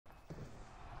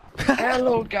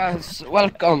Hello guys,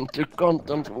 welcome to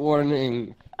content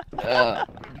warning.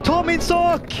 Ta min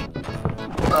sak!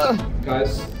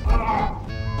 Guys.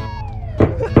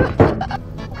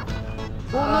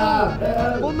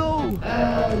 Oh no!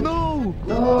 No!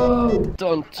 No!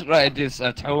 Don't try this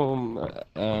at home.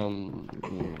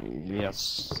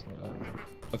 Yes.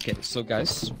 Okay, so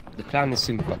guys, the plan is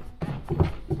simple.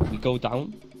 We go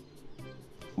down.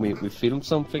 We film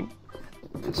something.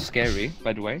 It's scary,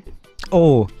 by the way.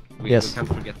 Oh, We yes. can't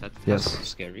forget that. Yes. That's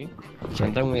scary. Okay.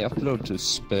 And then we upload to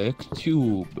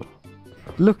SpökTube.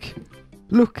 Look!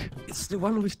 Look! It's the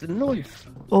one with the knife.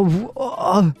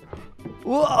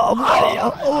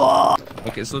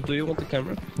 Okay, so do you want the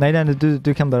camera? Nej,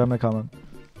 du kan börja med kameran.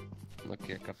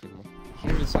 Okay, jag kan filma.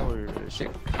 Here is our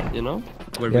ship, you know?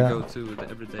 Where Yeah. we go to the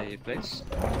everyday place.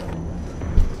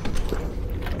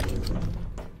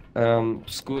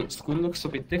 School looks a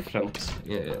bit different.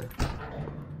 Yeah.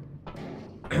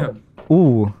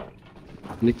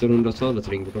 1900-talet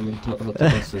ringde de och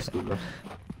hade sin skola.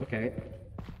 Okej.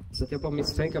 Så att jag bara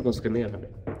misstänker att de ska ner här.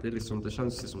 Det är liksom, det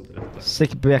känns som det rätta.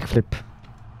 Sick backflip.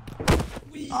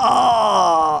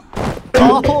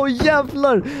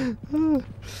 Jävlar!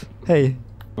 Hey.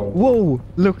 Wow,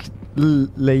 look,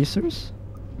 lasers?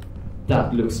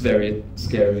 That looks very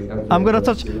scary. I'm gonna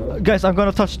touch, guys, I'm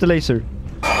gonna touch the laser.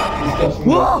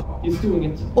 Wow! He's doing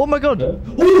it. Oh my god!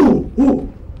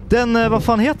 Den, vad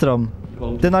fan heter de?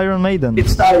 Den Iron Maiden.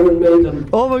 It's the Iron Maiden.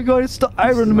 Oh my god, it's the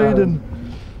Iron Maiden.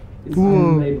 It's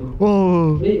Iron Maiden.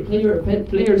 Whoa.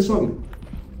 Play your song.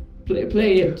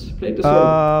 Play it. Play the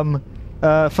song.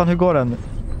 Fan, hur går den?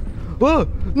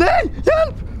 Nej!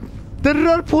 Hjälp! Den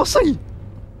rör på sig!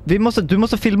 Du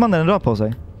måste filma när den rör på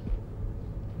sig.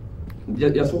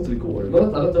 Jag såg inte det går.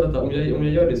 Men vänta. Om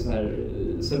jag gör det så här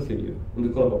selfie ju. Om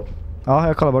du kollar bort. Ja,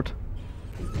 jag kollar bort.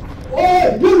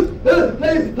 Nej!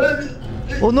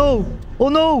 Oh no!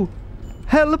 Oh no!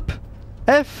 Help!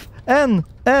 F, N,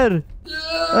 R,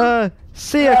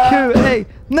 C, Q, A.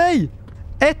 Nej!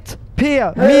 1,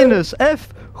 P, minus,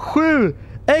 F, 7,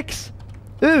 X,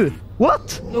 U.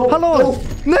 What? Hallå? No.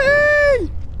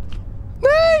 Nej!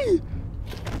 Nej!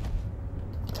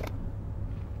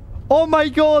 Oh my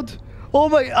god!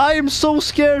 I am so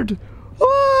scared!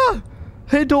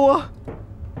 Hej då!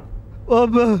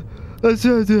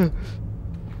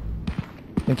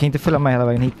 Jag kan inte följa med hela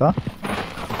vägen hit, va?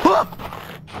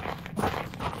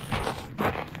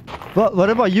 Var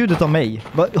det bara ljudet av mig?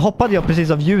 Hoppade jag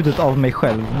precis av ljudet av mig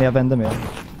själv när jag vände mig?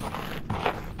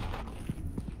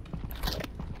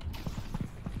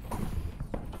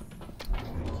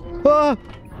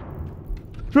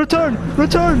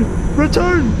 Return!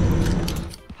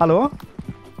 Hallå? Vad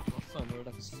fan var det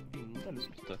där för spindel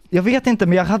ute? Jag vet inte,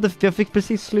 men jag fick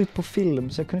precis slut på film,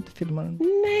 så jag kunde inte filma den.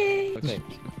 Nej! Okej,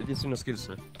 det finns ju några skills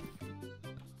nu.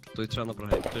 Du har ju tränat på det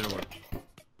här i 4 år.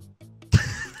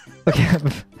 Okej,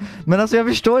 men alltså jag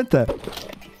förstår inte.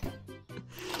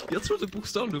 Jag trodde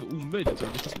bokstavligen det var omöjligt att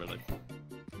lyckas med det.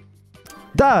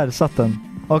 Där satt den.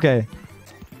 Okej,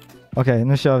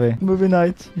 nu kör vi. Movie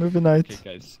night. Okay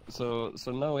guys, so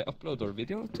now we upload our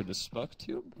video to the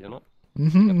SpökTube, you know?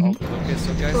 Okay,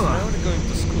 so guys, now we're going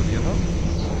to school, you know?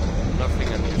 Nothing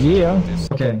unusual. Yeah. About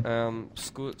this. Okay.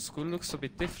 School looks a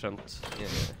bit different.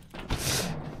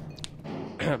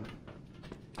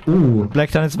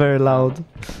 Black Tan is very loud.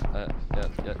 Yeah.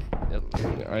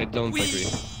 I don't agree.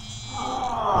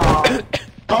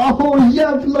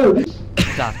 Jävlar!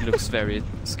 That looks very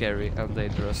scary and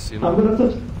dangerous, you know? I'm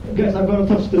gonna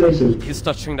touch the laser. He's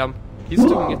touching them. He's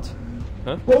doing it.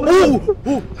 Huh?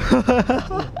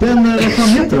 Den, vad fan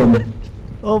heter de?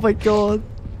 Oh my god.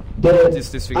 What is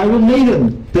this thing? Iron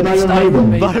Maiden. Den Iron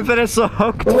Maiden. Varför är det så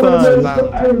högt för?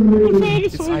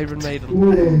 It's Iron Maiden.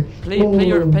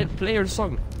 Play your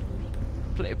song.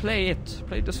 Play it.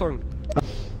 Play the song.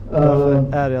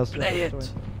 Play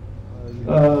it.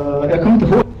 Jag kommer inte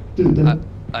ihåg.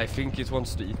 I think it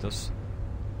wants to eat us.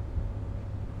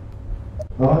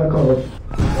 Ja, jag kollar.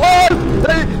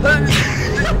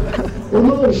 Oh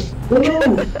no!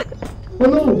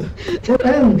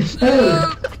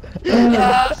 N,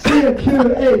 L, C,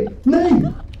 Q, A. Nej!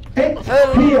 1,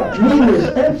 P, minus,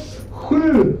 F,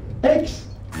 7, X,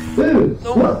 U.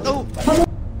 No.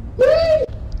 Nej!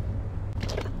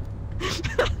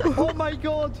 Oh my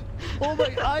god!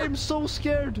 I am so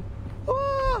scared!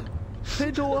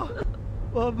 Hej då!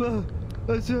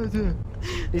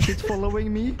 Is it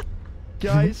following me?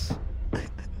 Guys?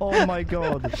 Oh my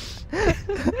god.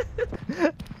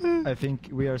 I think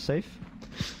we are safe.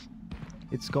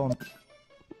 It's gone.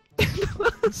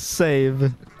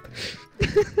 Save.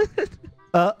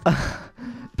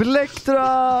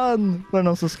 Plektran! Var det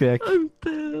någon som skrek? I'm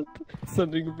dead.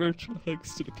 Sending virtual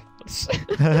hugs to the palace.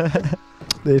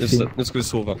 Det är fint. Nu ska vi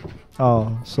sova.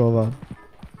 Ja, sova.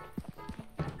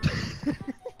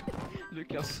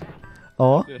 Lukas.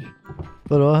 Ja.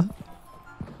 Vadå?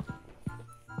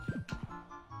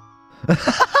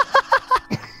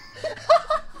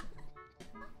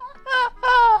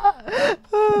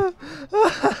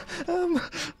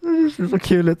 Det var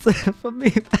kul ut för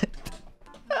mig.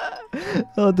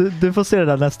 Ja, du får se det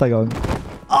där nästa gång.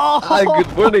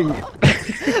 Good morning.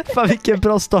 Fan, vilken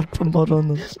bra start på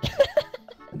morgonen.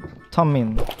 Ta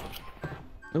min.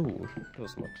 Oh, det var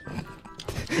smart.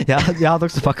 Jag hade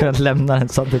också bara kunnat lämna den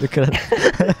så att du kunde.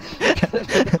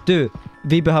 Du,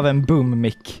 vi behöver en boom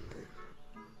mic.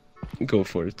 Go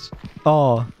for it.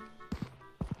 Ja.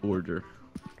 Order.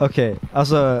 Okej,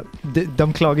 alltså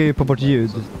de klagar ju på vårt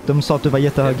ljud. De sa att du var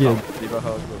jättehög ljud. Vi var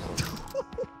hög.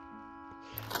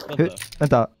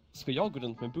 Vänta. Ska jag gå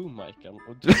runt med boom-micen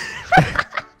och du...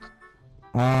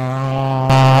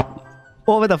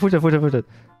 Vänta, fortsätt. Okej.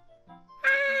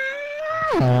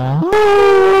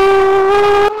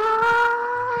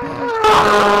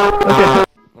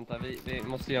 Vänta, vi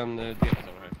måste göra en del av det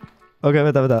här. Okej,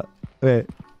 vänta. Okej.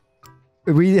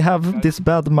 We have this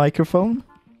bad microphone.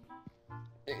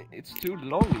 It's too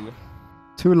long.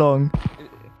 Too long.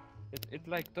 It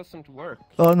like doesn't work.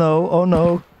 Oh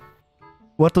no.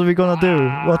 What are we gonna do?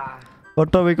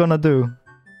 What are we gonna do?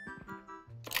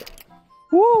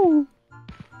 Woo!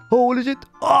 Holy shit!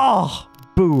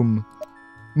 Boom!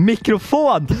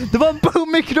 Mikrofon! Det var en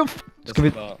boom-mikrofon! Ska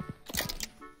vi...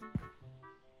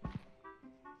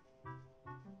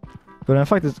 För den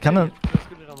faktiskt... Kan den... Jag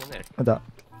skulle ramla ner. Vänta.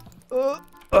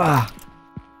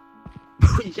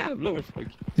 Jävlar vad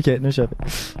fuck. Okej, nu kör vi.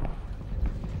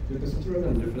 Lukas, jag tror det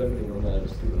händer för de här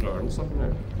rören sakerna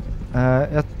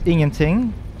här.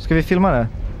 Ingenting. Ska vi filma det?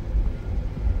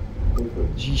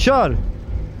 Kör!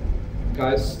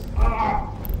 Guys.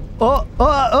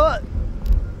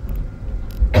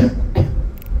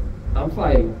 I'm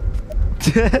fine.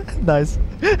 Nice.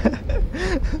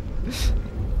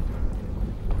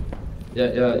 Jag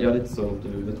är lite så ont i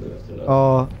huvudet nu efter det där.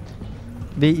 Ja.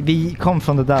 Vi kom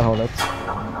från det där hållet.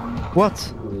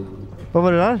 What? Vad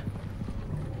var det där?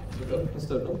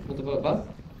 Va?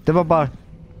 Det var bara...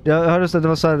 Jag hörde att det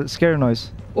var så här scary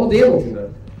noise. Det är någonting där.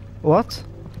 What?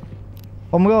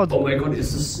 Oh my god. Oh my god,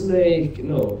 it's a snake.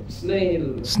 No,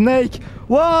 snail. Snake!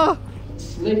 Wow!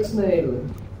 Snake snail.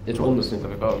 Jag tror hon inte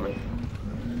vi behöver mig.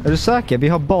 Är du säker? Vi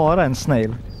har bara en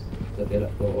snail. Det är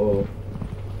det.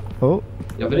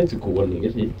 Jag vill inte gå ner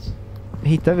hit.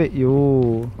 Hittar vi?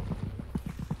 Jo.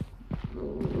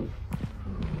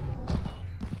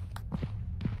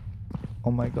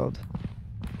 Oh my god.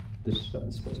 Det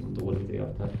känns som en dålig idé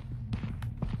allt här.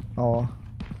 Ja.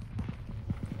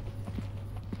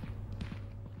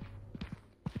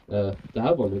 Det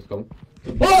här var en utgång.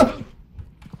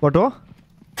 Vart då?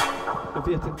 Jag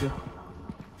vet inte.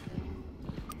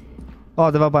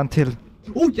 Det var bara en till.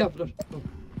 Jävlar!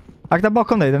 Akta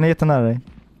bakom dig, den är jättenära dig.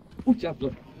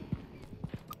 Jävlar!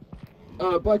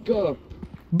 Back up!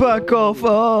 Back off!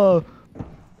 Vad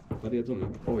är det nu?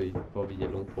 Oj, vad vi är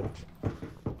långt bort.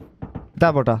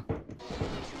 Där borta.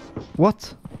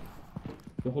 What?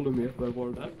 Jag håller med, vad var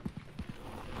det där?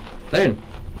 Där är den!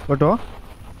 Vart då?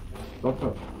 Rakt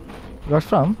fram. Rakt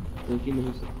fram? Den gick in i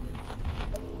huset.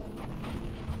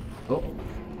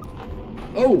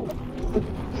 Oh!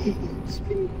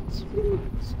 Spring.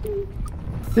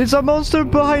 There's a monster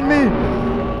behind me!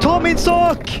 Ta min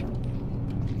sak!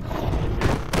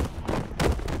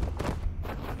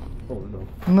 Oh no.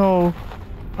 No.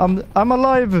 I'm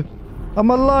alive!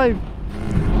 I'm alive!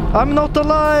 I'm not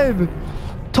alive!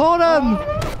 Ta den!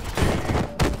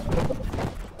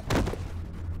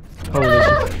 Holy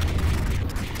shit.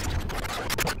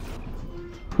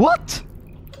 What?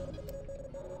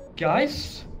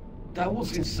 Guys, that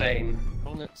was insane.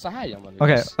 Så här gör man.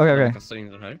 Okej. Jag kastar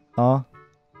in den här. Ja.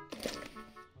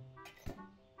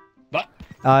 Va?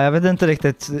 Ja, jag vet inte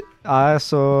riktigt. Ja,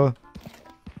 så...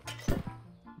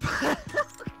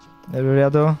 Är du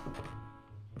redo?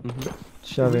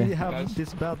 Kör vi. We have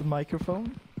this bad microphone.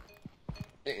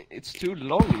 It's too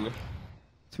long.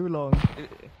 Too long.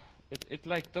 It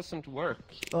like doesn't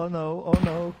work. Oh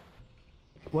no.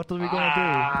 What are we gonna do?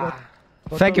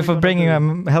 What Thank you for bringing a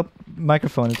help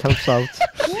microphone. It helps out.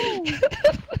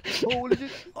 Holy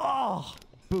shit.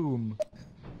 Boom.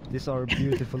 These are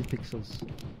beautiful pixels.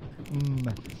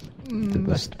 The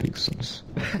best pixels.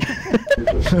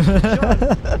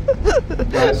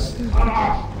 Guys.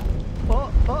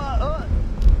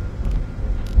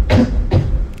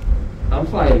 I'm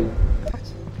fine.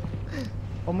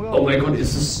 Oh my god. Oh my god,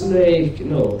 it's a snake.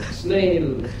 No,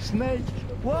 snail. Snake.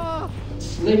 Wow!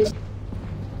 Snakes!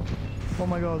 Oh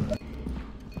my god.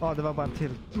 Ja, det var bara en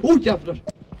till. Oh jävlar!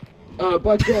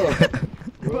 Back off!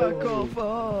 Back off!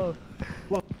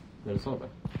 What? Är det så det?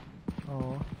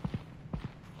 Ja.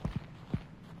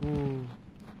 Oh.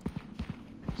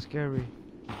 Scary.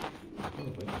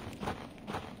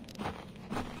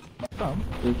 Fan.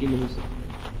 Jag gick in i huset.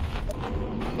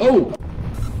 Oh!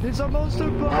 It's a monster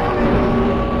behind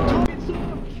me!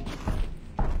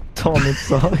 Ta min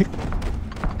sak!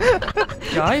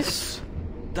 Guys,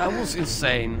 that was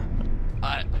insane.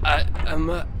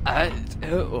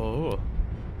 Oh,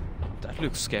 that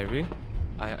looks scary.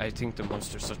 I think the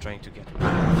monsters are trying to get me.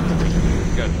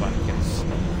 Goodbye, guys.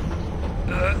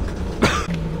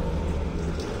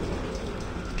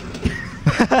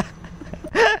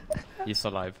 He's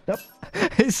alive. Yep.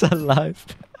 He's alive.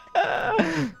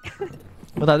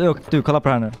 Vänta, du kolla på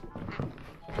det här nu.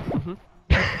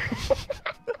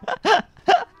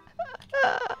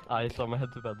 I saw my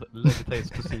head to bed. Levitates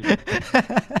to see.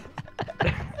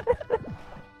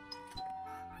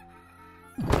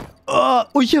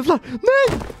 Oj jävlar!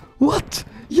 Nej! What?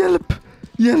 Hjälp!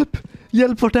 Hjälp!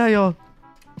 Hjälp, vart är jag?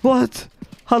 What?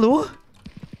 Hallå?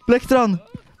 Bläktran!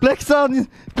 Bläktran!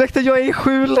 Bläktran, jag är i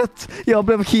skjulet! Jag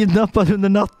blev kidnappad under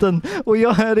natten och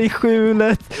jag är i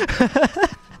skjulet!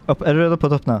 Är du redo på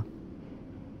att öppna?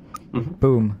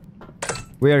 Boom.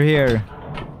 We are here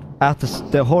at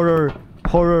the horror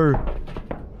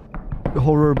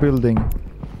building.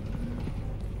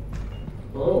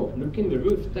 Oh, look in the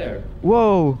roof there.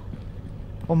 Wow!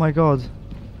 Oh my god.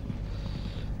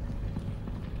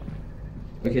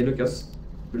 Okej, Lukas.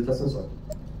 Vill du testa en sak?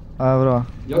 Ja, bra.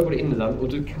 Jag går in i den och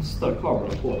du kastar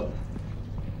kameran på den.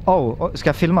 Oh, ska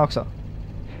jag filma också?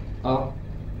 Ja.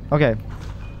 Okej.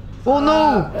 Oh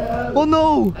no! Oh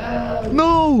no!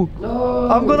 No! No!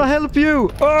 I'm gonna help you!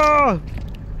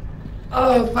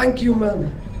 Oh, thank you,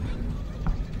 man.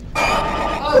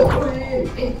 Oh,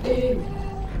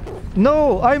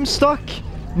 No, I'm stuck!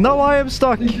 Now I am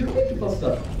stuck! Du är inte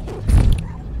fasta.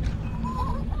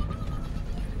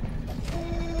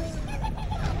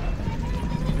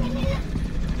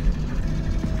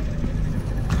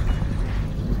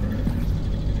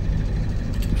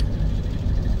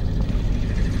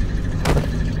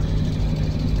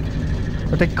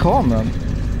 Vart är kameran?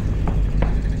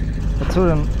 Jag tror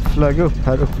den flög upp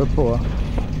här uppe på.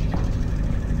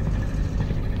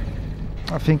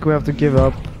 I think we have to give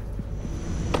up.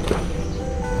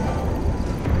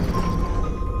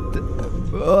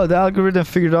 The algorithm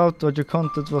figured out that your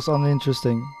content was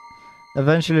uninteresting.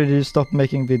 Eventually you stopped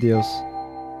making videos.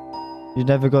 You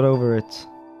never got over it.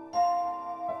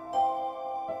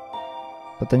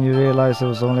 But then you realized it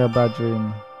was only a bad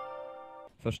dream.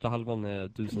 Första halvan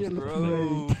är du som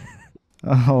Bro,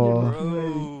 Oh.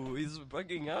 bro, he's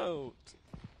bugging out.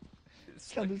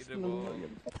 Kan du snälla?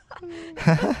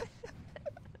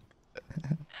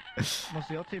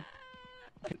 Måste jag typ...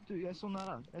 Du, jag är så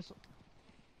nära. Jag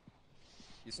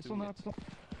är så nära på...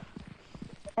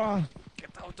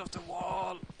 Get out of the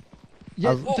wall.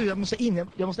 Du, jag måste in.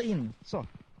 Jag måste in. Så.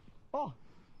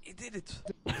 He did it.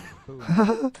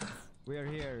 We are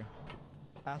here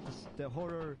at the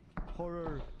horror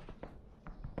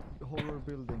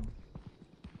building.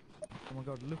 Oh my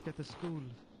god, look at the school.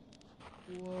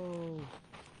 Whoa.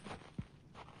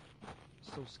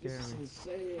 So scary. This is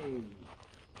insane.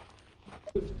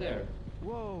 Roof there.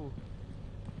 Whoa.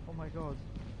 Oh my god.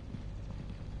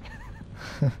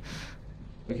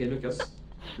 Okej, Lukas.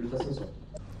 Vill du testa en sak?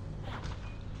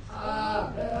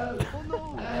 Oh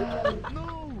no!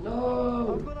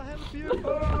 No! I'm gonna help you!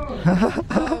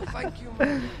 Oh, thank you,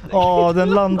 man. Den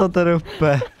landade där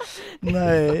uppe.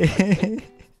 Nej.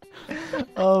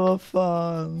 Vad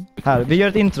fan. Här, vi gör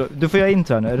ett intro. Du får göra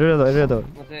intro här nu. Är du redo?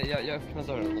 Jag öppnar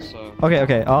dörren och så...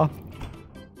 Okej, ja.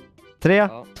 3,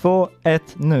 2,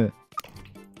 1, nu.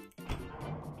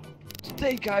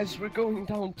 Today guys, we're going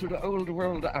down to the old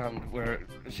world and we're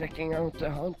checking out the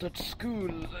haunted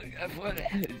school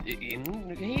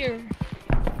in here.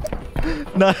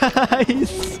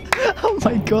 Nice! Oh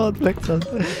my god, Blackton.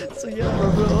 Så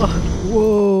jävla bra.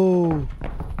 Wow!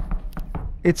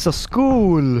 It's a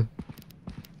school!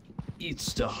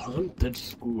 It's the haunted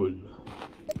school.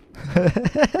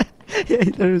 Jag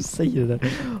gillar hur du säger det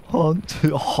där.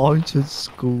 Haunted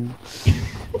school.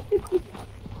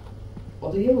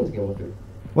 Vad är det någonting, Martin?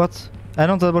 What? Är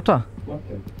det inte där borta?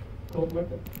 Martin. Kom på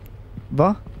Martin.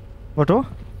 Va? Vart då?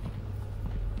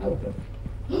 Här borta.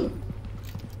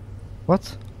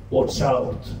 What? Watch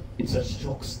out! It's a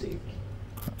jockstick.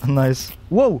 Nice.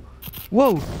 Wow!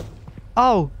 Wow!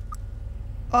 Ow!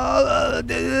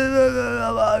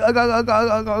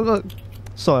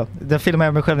 Så, den filmar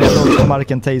jag mig själv när jag låg på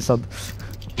marken tasad.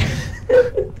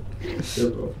 Det är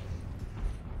bra.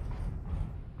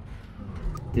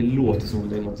 Det låter som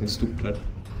det är någonting stort här.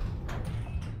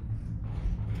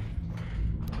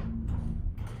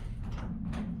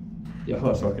 Jag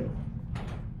hör saker.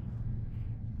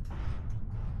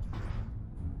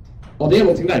 Ja, det är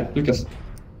någonting där, Lukas.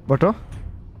 Vart då?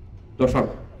 Där fram.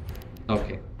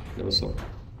 Okej, det var så.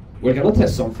 We're gonna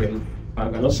test something.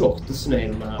 I'm gonna shock the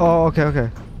snail man. Ja, okej.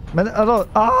 Men alltså,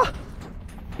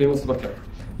 Vi måste backa.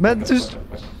 Men du...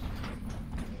 Backa.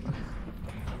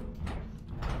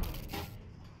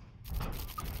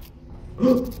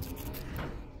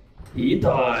 He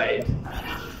died.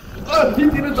 He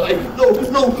didn't die. No.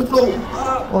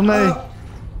 Åh nej.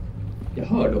 Jag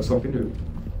hörde också saker nu.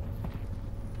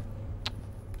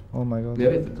 Oh my god. Men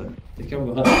jag vet inte. Det kan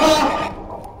vara...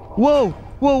 Wow.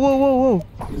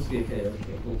 Nu skriker jag.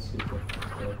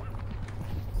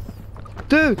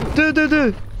 Du.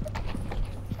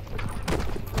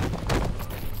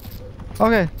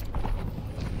 Okej.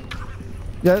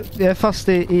 Jag är fast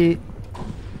i...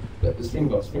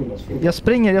 Springgas. Jag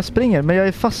springer, men jag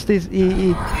är fast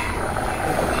i...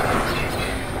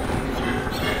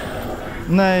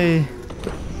 Nej.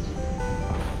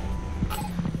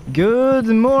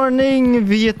 Good morning,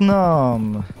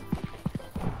 Vietnam.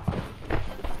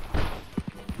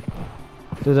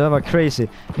 Det där var crazy.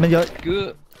 Men jag...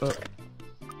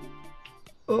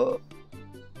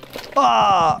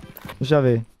 Nu kör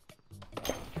vi.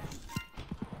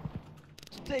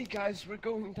 Today guys, we're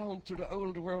going down to the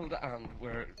old world and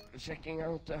we're checking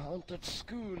out the haunted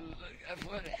school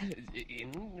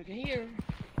in here.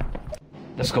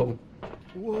 Let's go.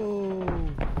 Whoa.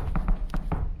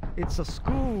 It's a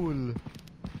school.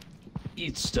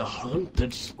 It's the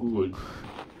haunted school.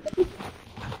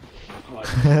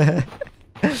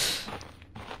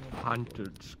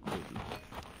 Haunted school.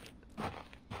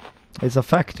 It's a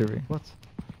factory. What?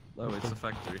 No, it's a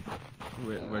factory.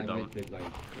 We're down.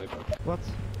 What?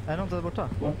 Är de inte borta?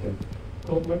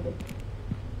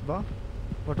 Va?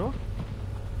 Vart då?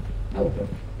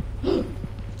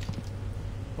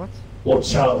 What?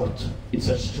 Watch out!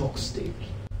 It's a shockstick.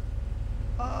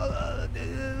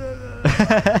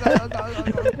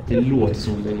 Det låter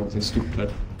som det är någonting stort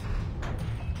här.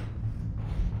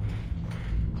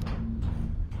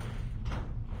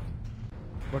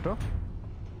 Vart då?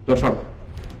 Där fram.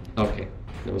 Okej,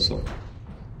 det var så.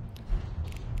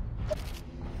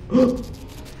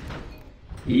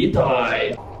 He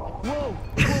died. Wow.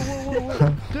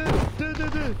 Du.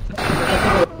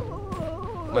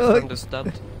 My friend is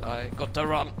dead. I got to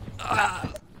run.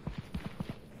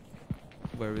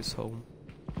 Where is home?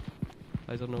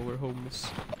 I don't know where home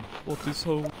is. What is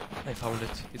home? I found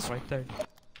it. It's right there.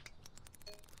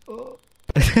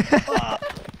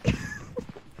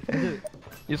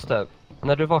 Just det.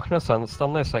 När du vaknar sen,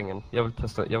 stanna i sängen. Jag vill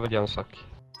testa, jag vill göra en sak.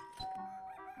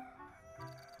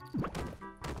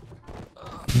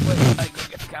 I go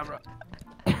get camera.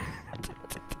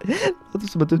 Det låter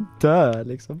som att du dör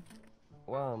liksom. 1,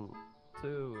 2,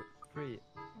 3.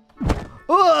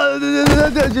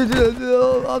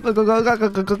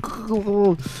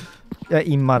 Jag är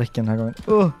i marken den här gången.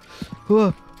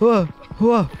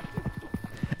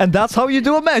 And that's how you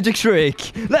do a magic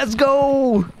trick. Let's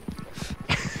go.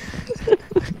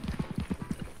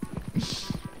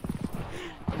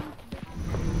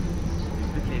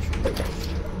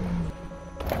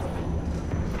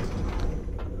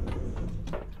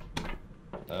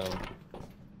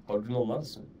 Har du någon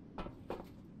alls?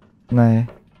 Nej.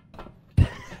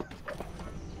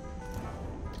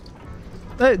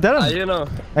 Nej, där är den. You know.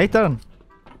 Jag hittade den.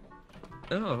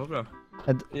 Ja, vad bra.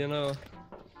 You know,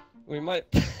 we might...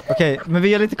 Okej, men vi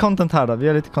gör lite content här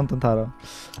då.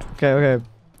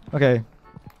 Okej.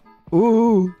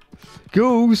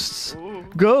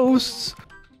 Ghosts.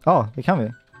 Ja, det kan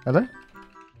vi. Eller?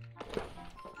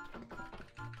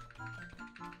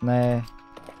 Nej.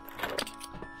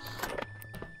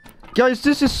 Guys,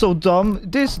 this is so dumb.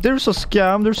 There's a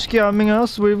scam. They're scamming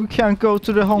us. We can't go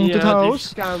to the haunted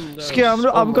house. Scammed.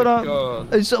 I'm gonna.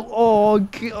 It's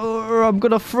I'm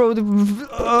gonna throw the.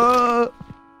 No,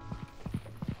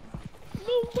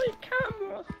 my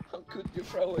camera. How could you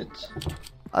throw it?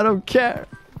 I don't care.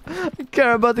 I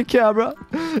care about the camera.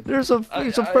 It's a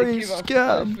fucking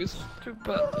scam. It's too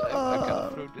bad. I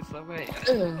can't throw this away.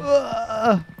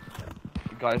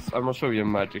 Guys, I'm gonna show you a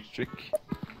magic trick.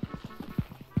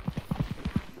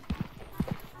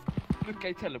 Look,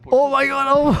 I teleport. Oh my god!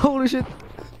 Oh, holy shit!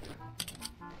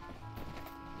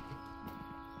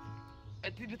 I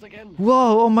did it again.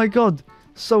 Wow! Oh my god!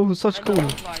 Such cool. I'm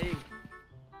flying.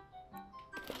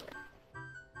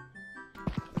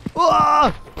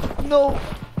 Ah! No!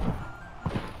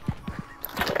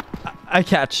 I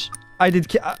catch. I did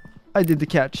the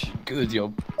catch. Good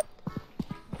job.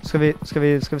 Ska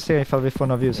vi se ifall vi får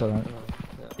några views här?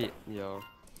 Ja.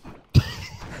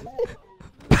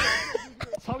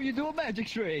 That's how you do a magic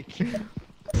trick.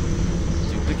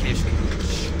 Duplication.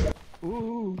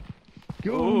 Ooh.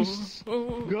 Ghosts.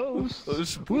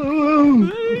 Ghosts. Whoa!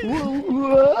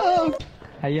 Whoa!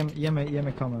 Hey, ge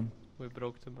mig kameran. We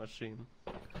broke the machine.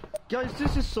 Guys,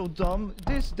 this is so dumb.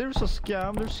 There's a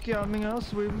scam. They're scamming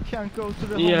us. We can't go to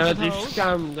the Yeah, haunted they house.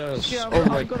 scammed us. Scam. Oh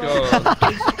my god.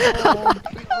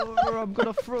 I'm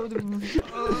gonna throw them.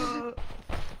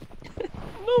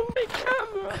 No, my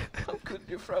camera! How could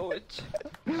you throw it?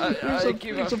 I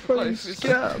give it's a up fucking life is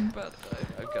scam. but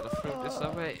I gotta throw this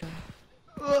away.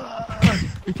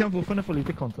 Vi kan fortfarande få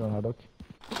lite content här dock.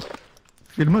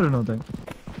 Filmar du någonting?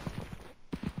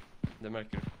 Det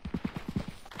märker du.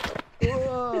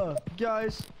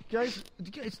 Guys,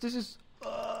 this is.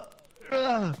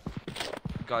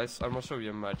 Guys, I'm gonna show you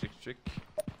a magic trick.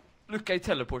 Look, I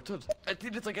teleported. I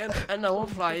did it again, and now I'm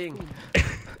flying.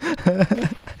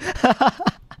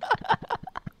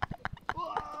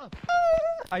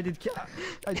 I did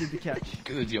the catch.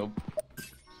 Good job.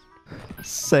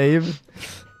 Save.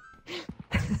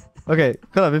 Okej,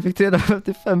 kolla, vi fick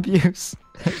 355 views.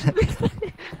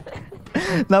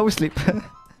 Now we sleep.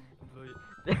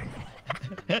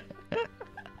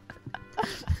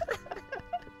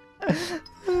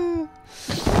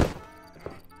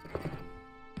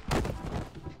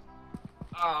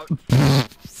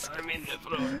 I'm in the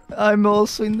floor. I'm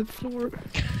also in the floor.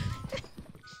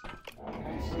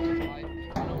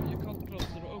 No, you can't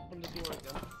close it or open the door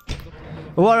again.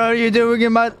 What are you doing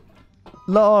in my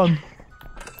lawn?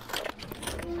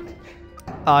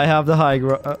 I have the high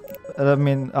ground.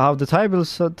 I have the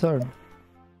tables turned.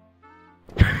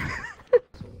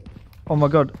 Oh my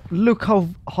god, look how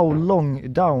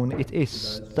long down it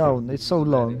is. Down, it's so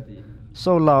long.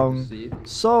 So long.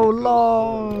 So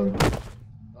long.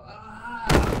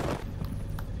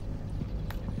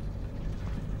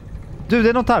 Dude, det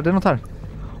är något här.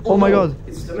 Oh my god.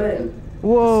 It's the man.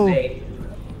 Whoa.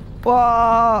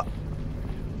 Wow.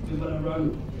 You gotta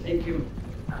run. Take him.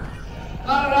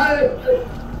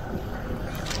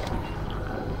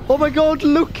 Oh my god,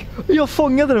 look! Jag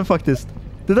fångade den faktiskt.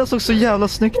 Det där såg så jävla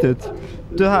snyggt ut.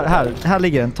 Du, här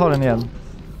ligger den. Ta den igen.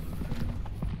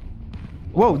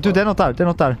 Wow, du, det är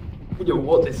något där. Yo,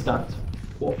 what is that?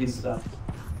 What is that?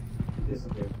 It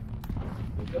okay.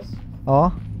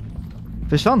 Ja.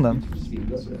 Försvann den?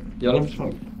 Ja, den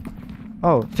försvann.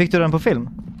 Oh, fick du den på film?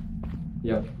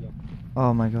 Ja.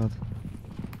 Oh my god.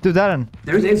 Du, där är den.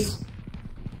 There it is.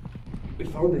 We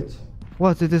found it.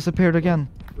 What? It disappeared again.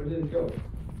 Where did it go?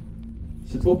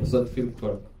 22% film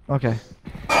kvar. Okay.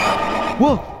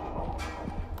 Whoa!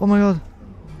 Oh my god.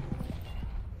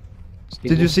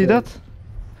 Did you see that?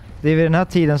 Det är vid den här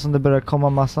tiden som det börjar komma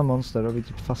massa monster och vi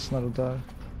typ fastnar och dör.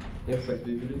 Ja, exakt.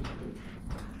 Vi vill inte.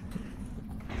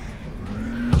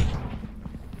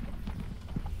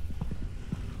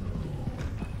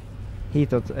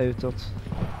 Hitåt, utåt.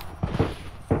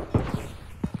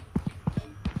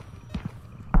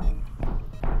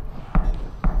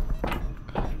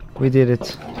 We did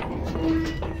it.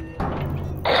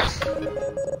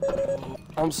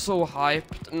 I'm so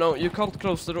hyped. No, you can't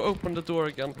close the door. Open the door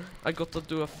again. I got to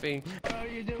do a thing. What are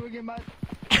you doing in my?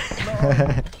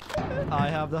 I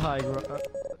have the high ground.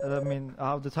 I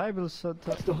have the tables.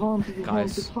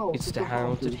 Guys, it's the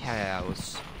haunted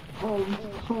house.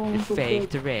 Fake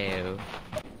the rail.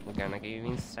 We're gonna go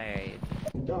inside.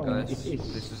 Guys,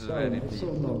 this is very deep.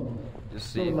 You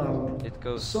see, it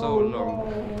goes so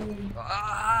long.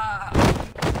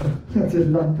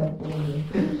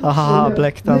 Haha,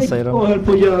 bläcktan säger de. Jag höll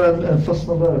på att göra en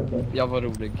fastnad där uppe. Jag var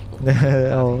rolig.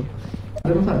 Ja.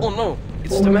 Oh no,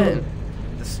 it's the man.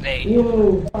 The snake.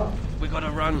 We gotta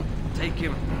run. Take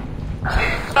him.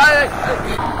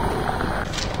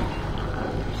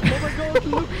 Oh my god,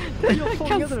 look! Jag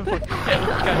fångade den faktiskt.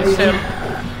 Guys, help.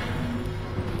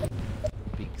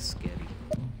 Big scary.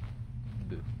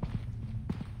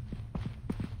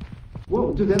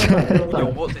 Wow, du, det är något Yo,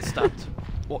 där. what is that?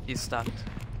 What is that?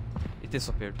 It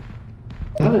disappeared.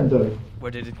 Det här är en dörr.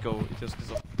 Where did it go? It just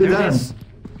disappeared. Det There där. it is.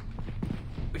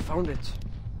 We found it.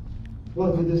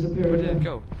 What, we disappeared? Where did it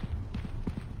go?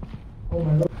 Oh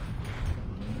my god.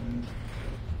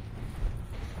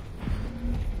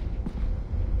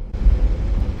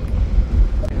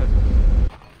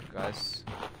 Guys,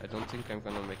 I don't think I'm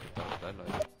gonna make it out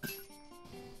alive.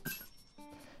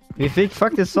 Vi fick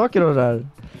faktiskt saker av det där.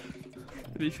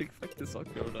 Vi fick faktiskt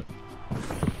saker av det.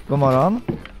 God morgon.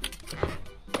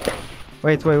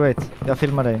 Wait. Jag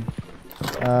filmar dig.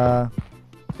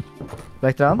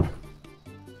 Läktaren?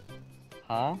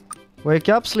 Ha?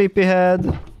 Wake up,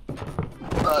 sleepyhead.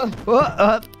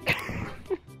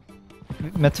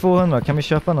 Med 200 kan vi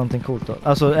köpa någonting coolt då?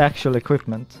 Alltså actual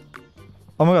equipment.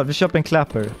 Oh my god, vi köper en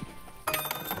clapper.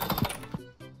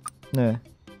 Nu.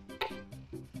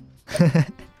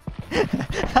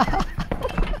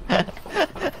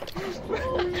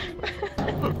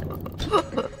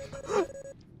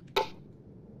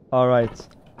 All right.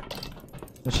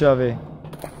 Nu kör vi.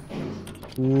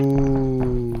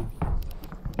 Ooh.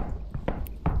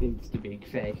 It's the big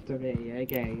factory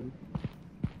again.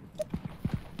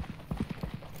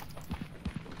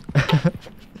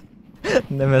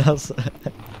 Nej men alltså.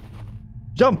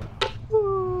 Jump!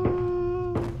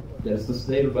 There's the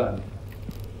snail band.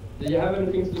 Do you have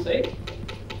anything to say?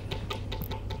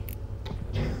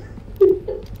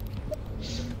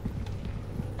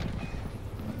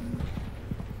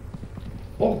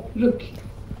 Oh, look!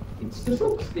 It's the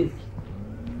frog stick.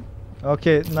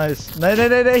 Okej, nice.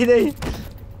 Nej.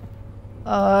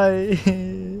 Aj.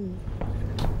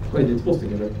 Oj, det är 2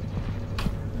 stycken nu.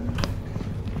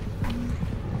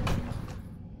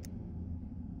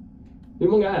 Hur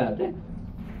många är det?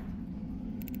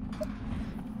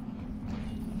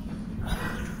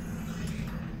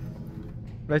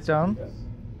 Läktaren?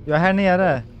 Jag är här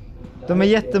nere. De är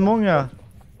jättemånga.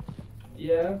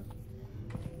 Yeah.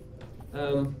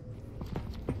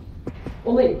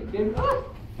 Åh nej!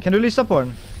 Kan du lyssna på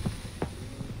den?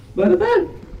 Vad är det där?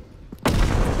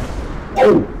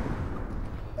 Oh!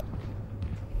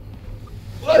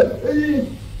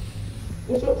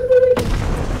 Och så till mig!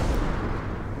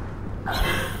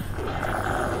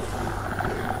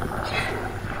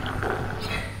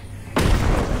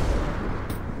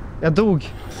 Jag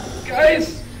dog.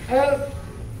 Guys! Help!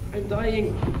 I'm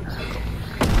dying!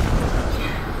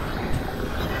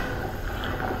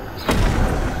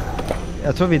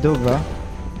 Jag tror vi dog, va?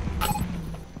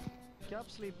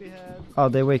 Ja,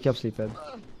 they wake up sleepyhead.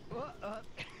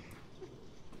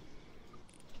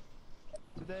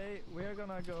 Today we're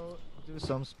gonna go do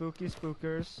some spooky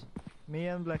spookers. Me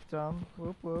and Blackdrum.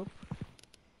 Whoop whoop.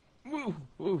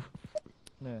 Woo!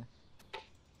 Nu.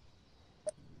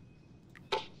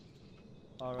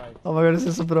 All right. Oh my god, det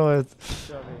ser så bra ut.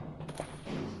 Kör vi.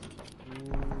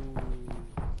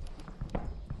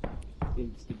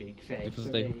 It's the big Vi får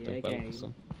sätta ihop det själv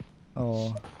också.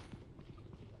 Ja.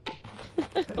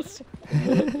 It's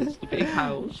the big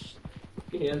house.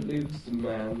 Here lives the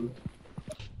man.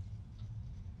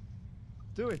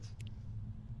 Do it.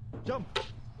 Jump.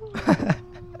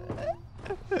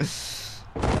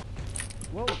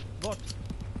 Wow, vart?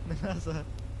 Men alltså.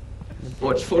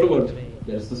 Watch forward.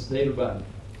 There's the snail band.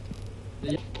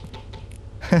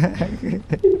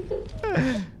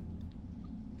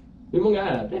 Hur många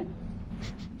är det?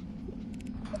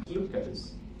 Look at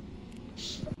this.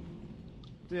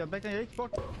 Du, jag gick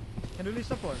bort. Kan du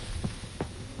lyssna på den?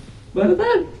 Vad är det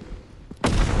där?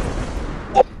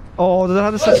 Åh, det där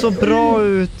hade sett så bra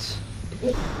ut.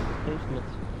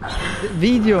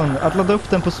 Videon, att ladda upp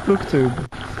den på Spooktube.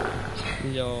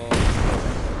 Ja.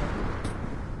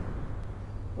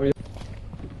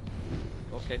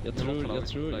 Okej, jag tror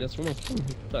man kan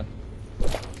hitta.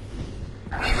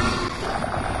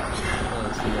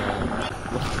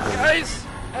 Guys!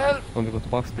 Help! Om vi går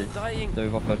tillbaka dit, där vi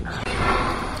var förut.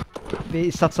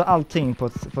 Vi satsar allting på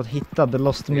att hitta the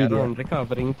lost media. Vi är on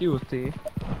recovering duty.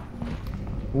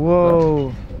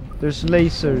 Wow, there's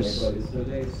lasers. It's a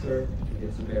laser.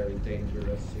 It's very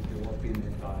dangerous if you walk in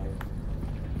the fire.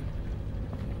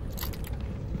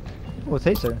 Oh,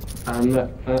 taser.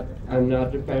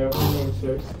 Another pair of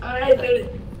lasers.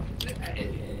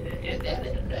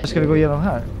 Ska vi gå igenom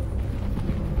här?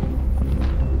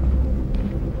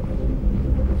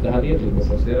 Det här leder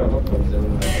någonstans. Det är annat konstigt.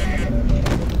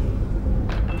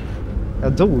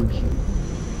 Jag dog.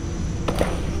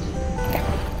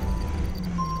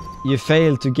 You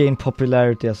failed to gain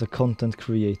popularity as a content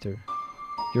creator.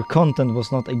 Your content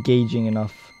was not engaging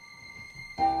enough.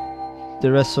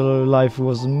 The rest of your life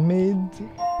was mid.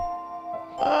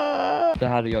 Det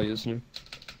här är jag just nu.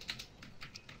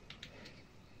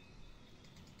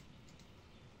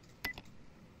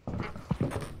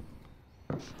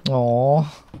 Ja,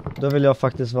 då vill jag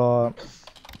faktiskt vara...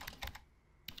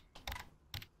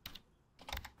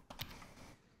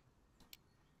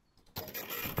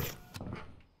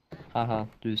 Haha,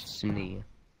 du är sned.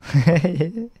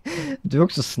 Du är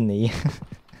också sned.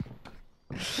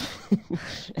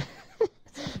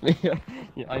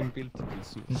 I'm built to be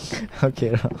sned.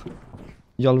 Okej då.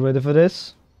 Y'all ready for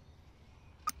this?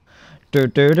 Du.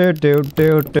 Alltså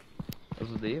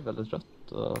det är väldigt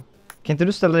rött och... Kan inte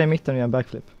du ställa dig i mitten och göra en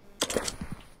backflip?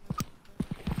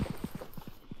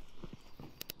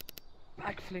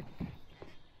 Backflip.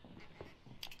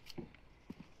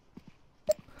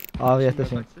 Ja,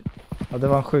 jättefint. Ja, det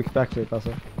var en sjuk backflip alltså.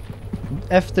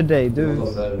 Efter dig, du...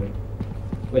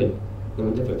 Oj,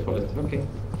 men det var ju farligt. Okej,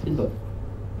 fint då.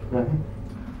 Nej.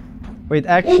 Wait,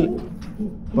 actually...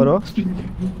 Vadå?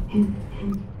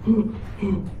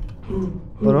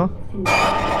 Vadå?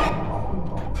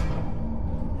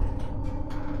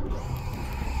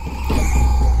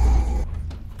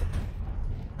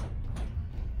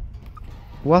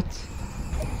 What?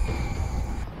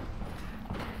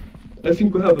 I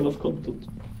think we have enough content.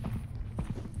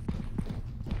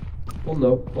 Oh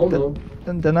no, oh no.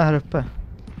 Den är här uppe.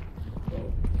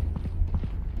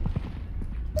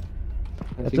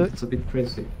 I think it's a bit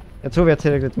crazy. Jag tror vi har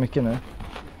tillräckligt mycket nu.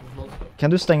 Kan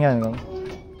du stänga en gång?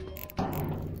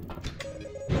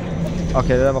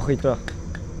 Okej, det där var skitbra.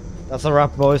 That's a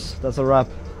rap, boys. That's a rap.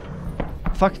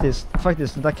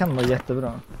 Faktiskt, det där kan vara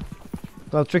jättebra.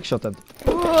 Du har trickshotet.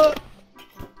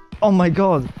 Oh my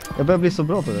god. Jag börjar bli så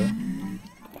bra på det.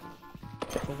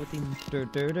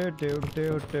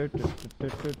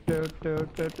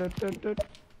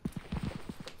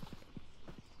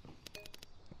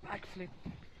 Backflip.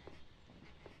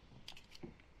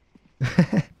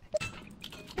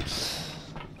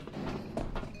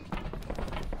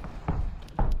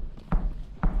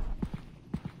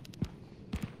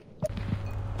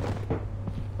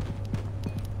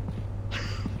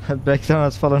 Backdown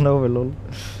has fallen over, lol.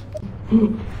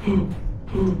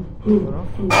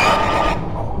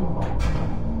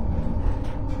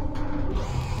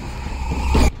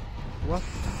 What?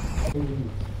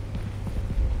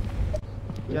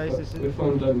 Guys, is We it...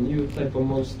 found a new type of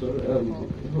monster and...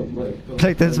 Oh my god.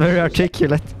 Like, that's very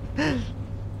articulate.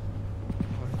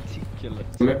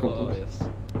 Articulate. Mer content. Yes.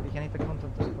 Vi kan hitta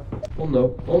content där uppe. Oh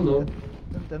no, oh no.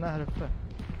 Den är här uppe.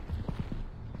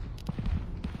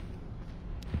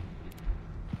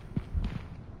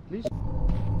 Please.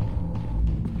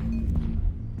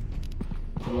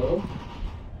 Hello?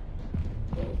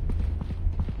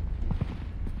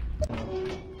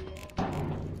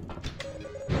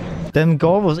 Den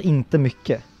gav oss inte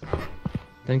mycket.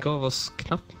 Den gav oss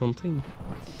knappt någonting.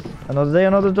 Another day,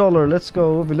 another dollar. Let's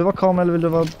go. Vill du vara kamera eller vill du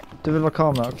vara... Du vill vara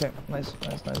kamera. Okej. Okay. Nice.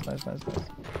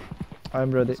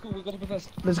 I'm ready.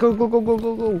 Let's go,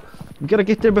 go. We gotta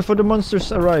get there before the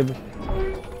monsters arrive.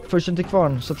 Först till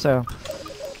kvarn, så att säga.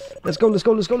 Let's go.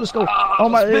 Oh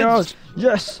my god.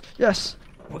 Yes.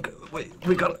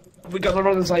 We gotta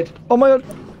run inside. Oh my god.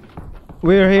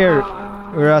 We're here.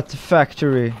 We're at the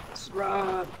factory.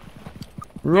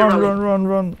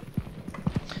 Run.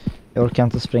 Jag orkar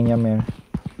inte springa mer.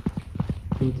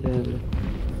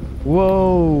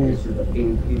 Wow.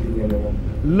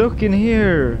 Look in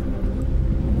here.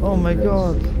 Oh my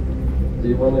god. Do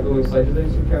you wanna go inside the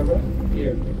laser camera?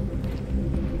 Here.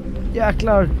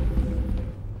 Jäklar.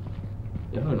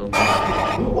 Jag hör något.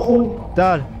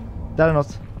 Där är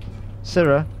något. Ser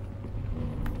du det?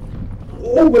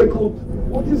 Oh my god!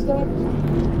 What is that?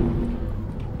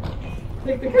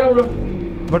 Take the camera!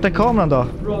 Vart är kameran då?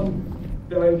 Run!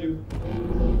 Behind you.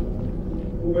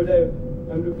 Over there.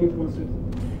 I'm looking towards it.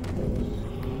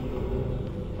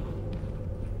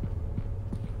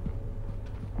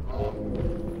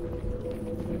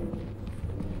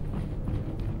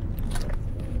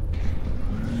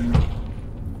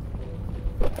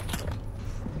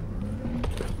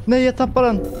 Nej, jag tappade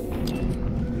den.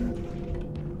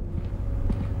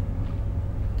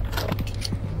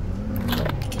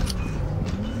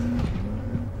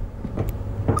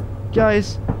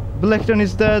 Guys, Blackton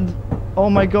is dead. Oh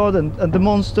my god, and the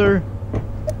monster.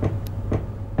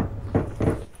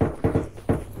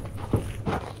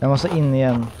 Jag måste in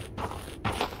igen.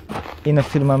 In och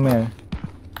filma mer.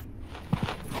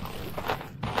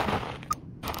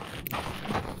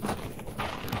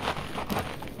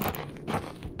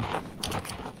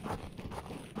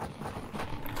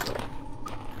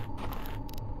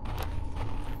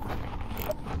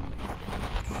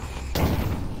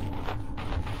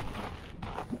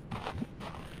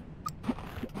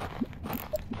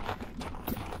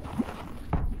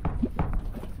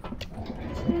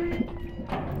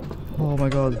 Oh my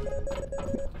god.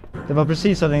 Det var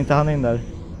precis så att jag inte hann in där.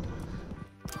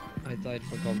 I died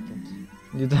for content.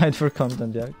 You died for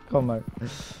content, ja. Kom här.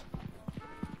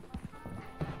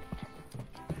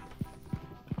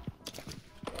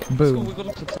 Boom.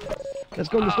 Let's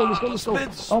go.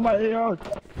 Oh my god.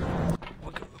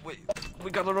 We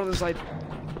gotta run inside.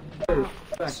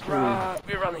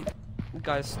 We're running.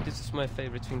 Guys, this is my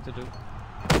favorite thing to do.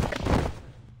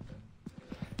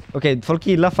 Okej, folk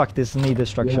gillar faktiskt knee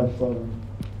destruction.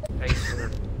 Laser.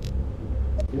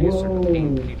 Laser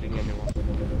ain't killing anyone.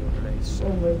 Laser.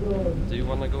 Oh my god. Do you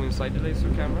wanna go inside the laser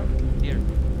camera? Here.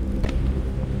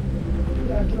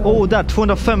 Där,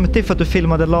 250 för att du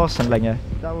filmade lasern länge.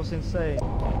 That was insane.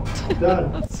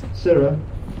 Där, ser du?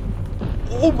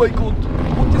 Oh my god!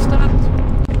 What is that?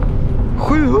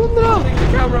 700! Take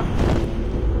the camera!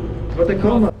 Vart är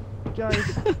kameran?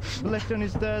 Guys, Blackton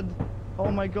is dead.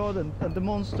 Oh my god, and the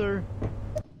monster.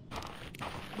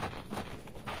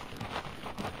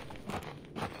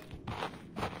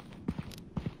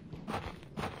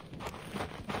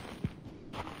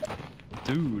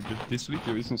 Dude, this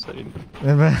video is insane.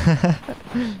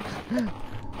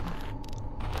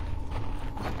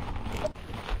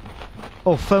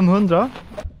 Åh, 500?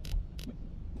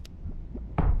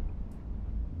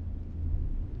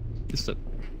 Just det.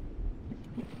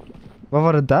 Vad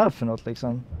var det där för något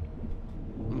liksom?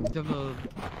 Jävla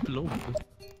blob.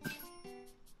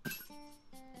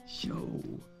 Yo.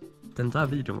 Den där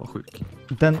videon var sjuk.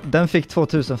 Den fick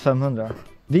 2500.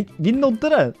 Vi nådde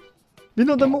det! Vi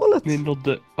nådde målet! Ni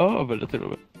nådde över det till och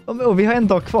med. Och vi har en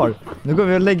dag kvar. Nu går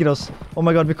vi och lägger oss. Oh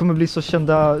my god, vi kommer bli så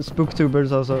kända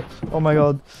spooktubers alltså. Oh my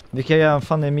god. Vi kan göra en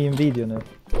funny meme video nu.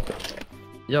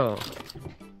 Ja.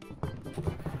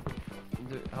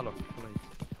 Du, hallå.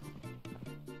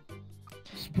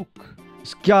 Spook.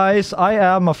 Guys, I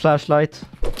am a flashlight.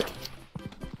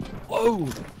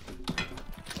 Wow!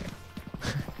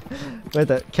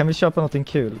 Vänta, kan vi köpa någonting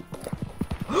kul?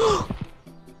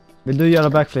 Vill du göra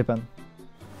backflippen?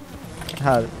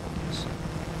 Här.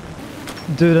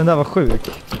 Du, den där var sjuk.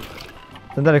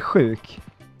 Den där är sjuk.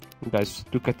 Guys,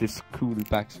 look at this cool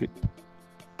backflip.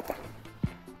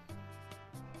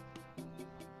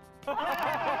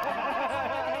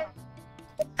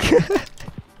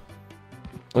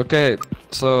 Okay,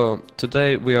 so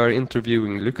today we are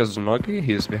interviewing Lucas Nagy.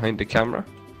 He is behind the camera.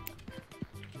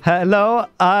 Hello,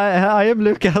 I am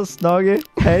Lucas Nagy.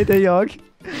 Hej, det är jag.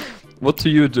 What do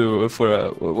you do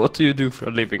for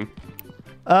a living?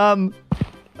 I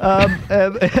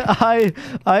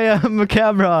am a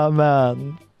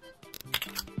cameraman.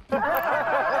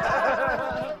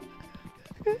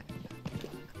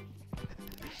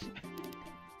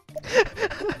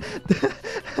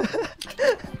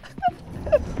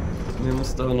 Vi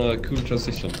måste ha några cool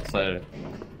transition så här.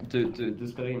 Du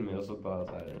spelar in mig och så bara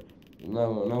så här.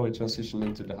 Now we transition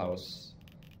into the house.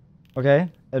 Okej,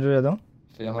 är du redo?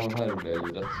 För jag har den här roliga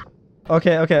ljudet.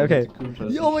 Okej.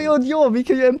 Ja, vi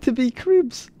kan ju MTV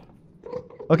Cribs.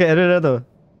 Okej, är du redo?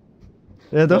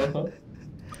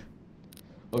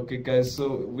 Okay guys, so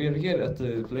we're here at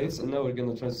the place and now we're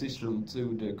gonna transition to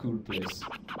the cool place.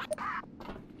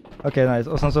 Okej, nice.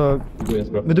 Och sen så... Det går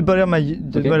jättebra. Men du börjar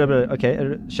med...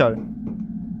 Okej, kör.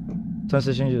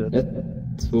 Transition ljudet. 1,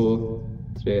 2,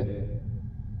 3.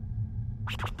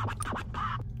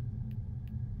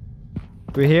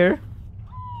 We're here.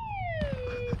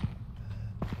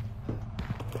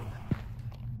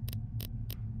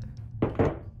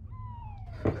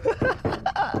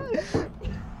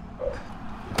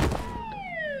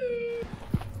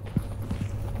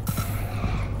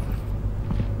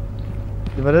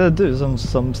 Det var det du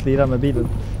som slirar med bilen.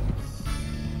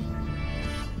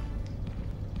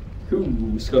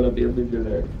 Who's gonna be a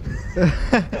billionaire?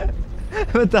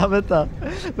 Vänta.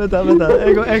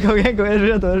 En gång.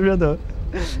 Är du redo?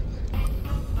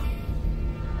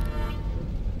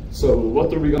 So,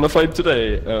 what are we gonna find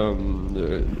today?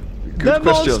 Good The question.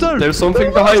 monster! There's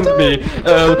something The behind monster! me.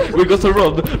 We gotta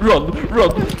run.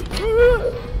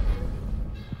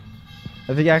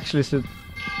 Jag fick actually slut.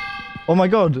 Oh my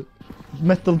god.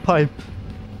 Metal pipe.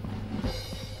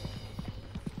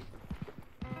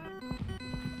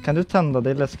 Kan du tända?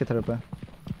 Det är läskigt här uppe.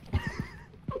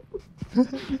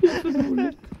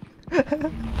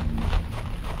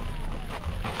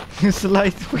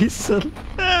 Slight whistle.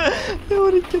 Jag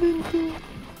orkar inte.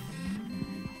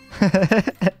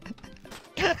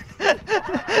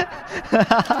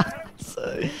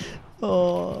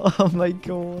 Oh my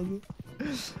god.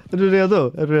 Är du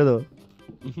redo?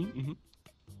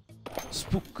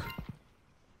 Spook.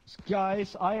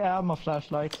 Guys, I am a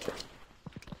flashlight.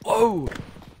 Whoa!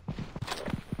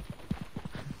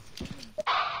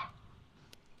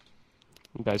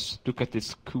 Guys, look at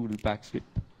this cool backflip.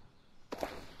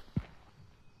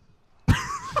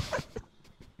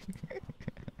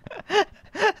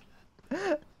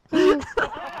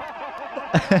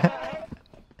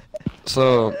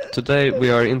 So, today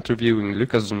we are interviewing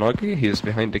Lucas Nagy. He is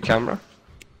behind the camera.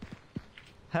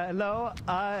 Hello,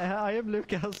 I am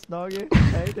Lucas Nagy.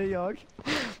 Hej, det är jag.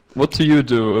 What do you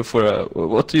do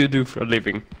for a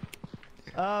living?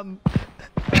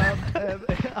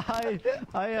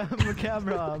 I am a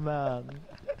cameraman.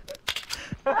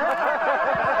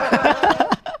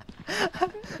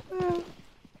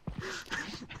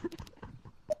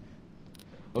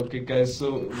 Okay guys,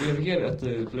 so we're here at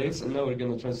the place and now we're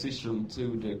gonna transition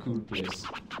to the cool place.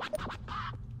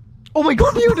 Oh my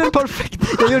god, jag gjorde det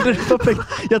perfekt! Jag gjorde det perfekt!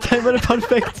 Jag tajmade det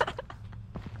perfekt!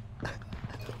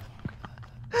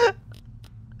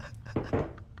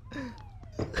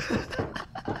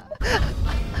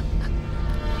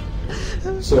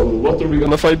 So, what are we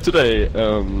gonna find today?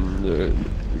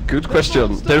 Good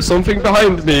question. There's something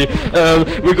behind me.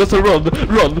 We got to run.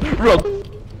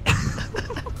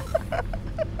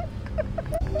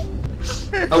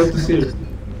 Out to see.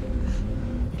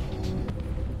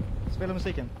 Spela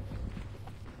musiken.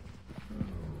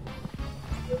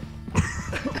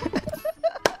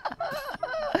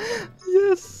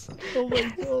 Yes!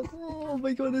 Oh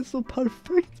my god, det är så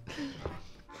perfekt!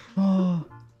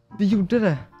 Vi gjorde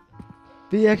det!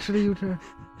 Vi actually gjorde det!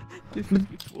 Det fick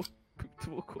vi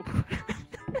två koppar.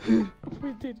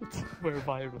 We did it. We're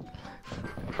viral.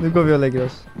 Nu går vi och lägger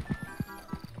oss.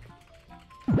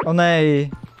 Åh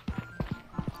nej!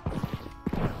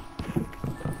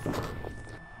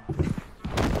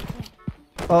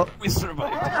 We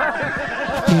survived.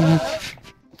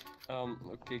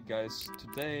 Okay guys,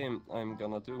 today I'm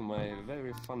gonna do my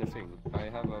very funny thing. I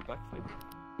have a backflip.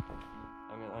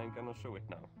 I mean, I'm gonna show it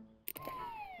now.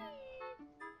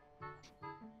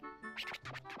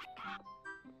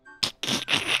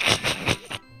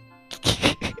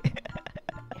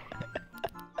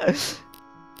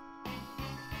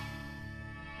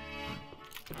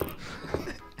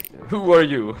 Who are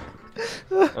you?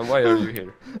 And why are you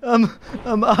here?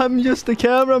 I'm just a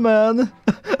cameraman.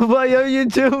 Why are you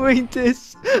doing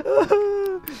this?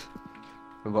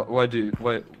 Why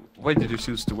did you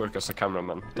choose to work as a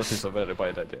cameraman? That is a very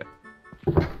bad idea.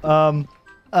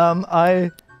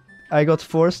 I got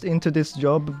forced into this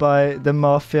job by the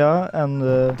mafia and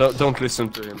Don't listen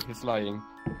to him. He's lying.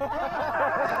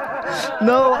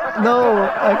 No,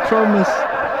 I promise.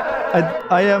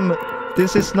 I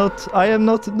am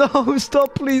not. No,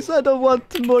 stop, please. I don't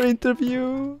want more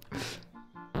interview.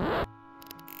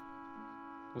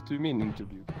 What do you mean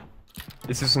interview?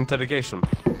 This is interrogation.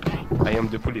 I am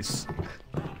the police.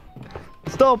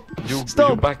 Stop. You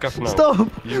back up now.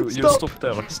 Stop. You stop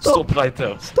there. Stop right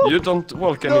there. Stop. You don't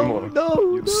walk anymore.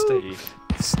 No. You stay.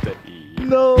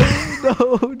 No.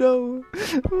 No.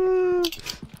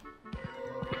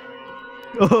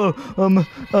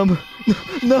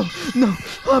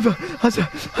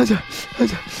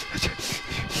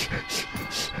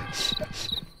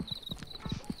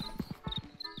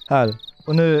 Här.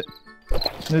 Och nu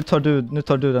tar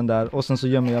du den där och sen så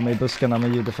gömmer jag mig i buskarna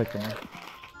med ljudeffekterna.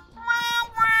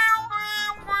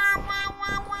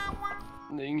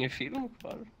 Det är ingen film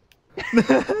kvar.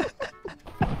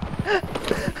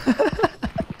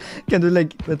 Kan du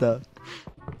lägga... Vänta.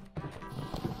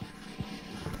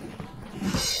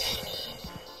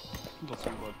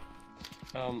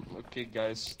 Okay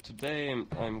guys, today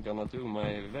I'm gonna do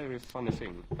my very funny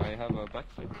thing. I have a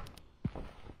backflip.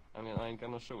 I mean, I'm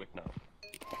gonna show it now.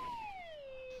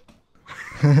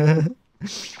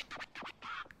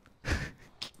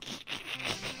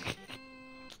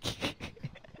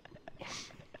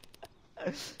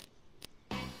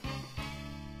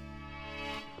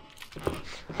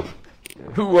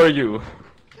 Who are you?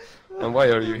 And why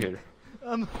are you here?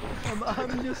 I'm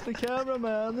just a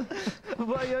cameraman.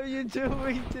 Why are you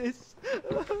doing this?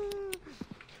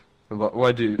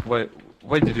 Why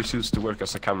did you choose to work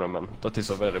as a cameraman? That is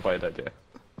a very bad idea.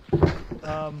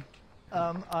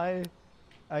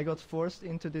 I got forced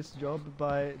into this job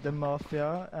by the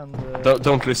mafia and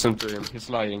Don't listen to him. He's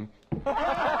lying.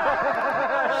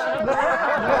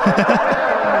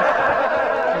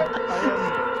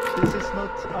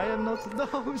 I am not.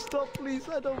 No, stop, please.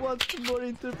 I don't want more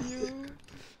interview.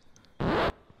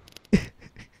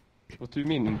 What do you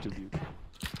mean interview?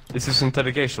 This is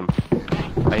interrogation.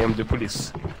 I am the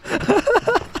police.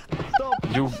 Stop.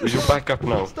 You back up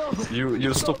now.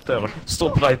 You stop there.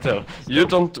 Stop right there. You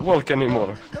don't walk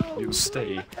anymore. You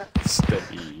stay.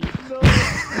 No.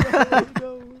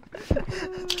 No.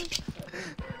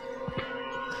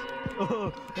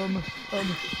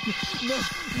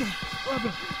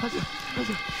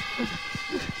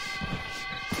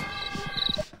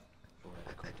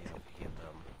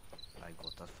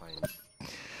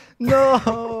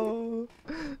 No!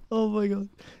 Oh my god.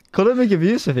 Kolla hur mycket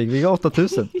views jag fick, vi har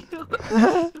 8000.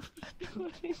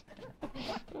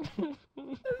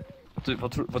 Du,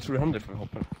 vad tror du händer för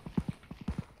hoppar?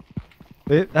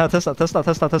 Här,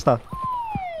 testa.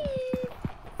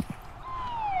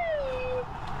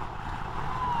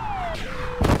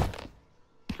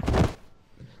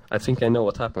 I think I know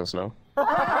what happens now.